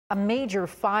A major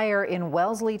fire in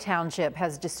Wellesley Township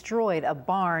has destroyed a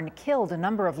barn, killed a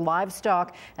number of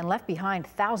livestock, and left behind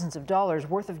thousands of dollars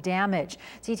worth of damage.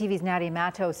 CTV's Nadia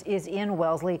Matos is in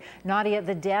Wellesley. Nadia,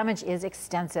 the damage is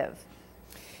extensive.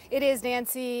 It is,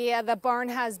 Nancy. The barn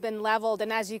has been leveled,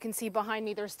 and as you can see behind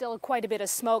me, there's still quite a bit of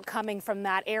smoke coming from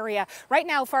that area. Right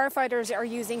now, firefighters are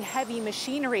using heavy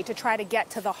machinery to try to get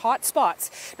to the hot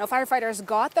spots. Now, firefighters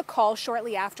got the call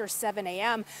shortly after 7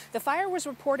 a.m. The fire was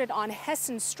reported on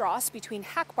Hessenstrasse between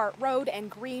Hackbart Road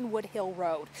and Greenwood Hill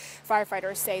Road.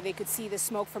 Firefighters say they could see the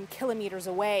smoke from kilometers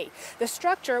away. The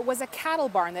structure was a cattle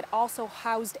barn that also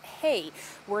housed hay.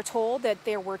 We're told that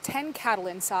there were 10 cattle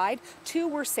inside. 2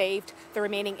 were saved. The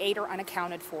remaining 8 are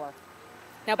unaccounted for.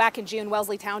 Now, back in June,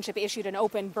 Wellesley Township issued an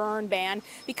open burn ban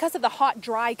because of the hot,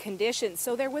 dry conditions.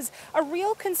 So there was a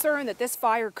real concern that this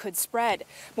fire could spread.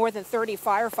 More than 30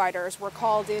 firefighters were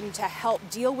called in to help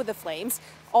deal with the flames.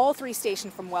 All 3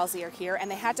 stations from Wellesley are here, and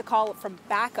they had to call from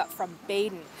backup from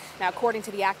Baden. Now, according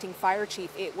to the acting fire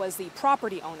chief, it was the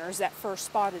property owners that first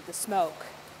spotted the smoke.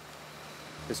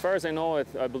 As far as I know,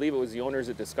 I believe it was the owners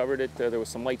that discovered it. There was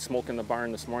some light smoke in the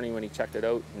barn this morning when he checked it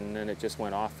out, and then it just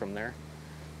went off from there.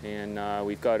 And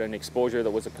we've got an exposure that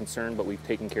was a concern, but we've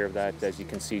taken care of that, as you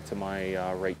can see to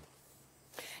my right.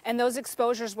 And those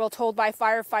exposures were told by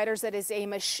firefighters that is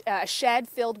a shed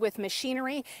filled with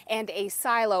machinery and a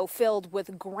silo filled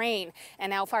with grain. And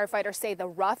now firefighters say the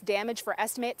rough damage for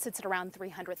estimate sits at around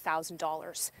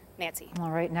 $300,000. Nancy.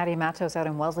 All right, Nadia Matos out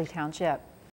in Wellesley Township.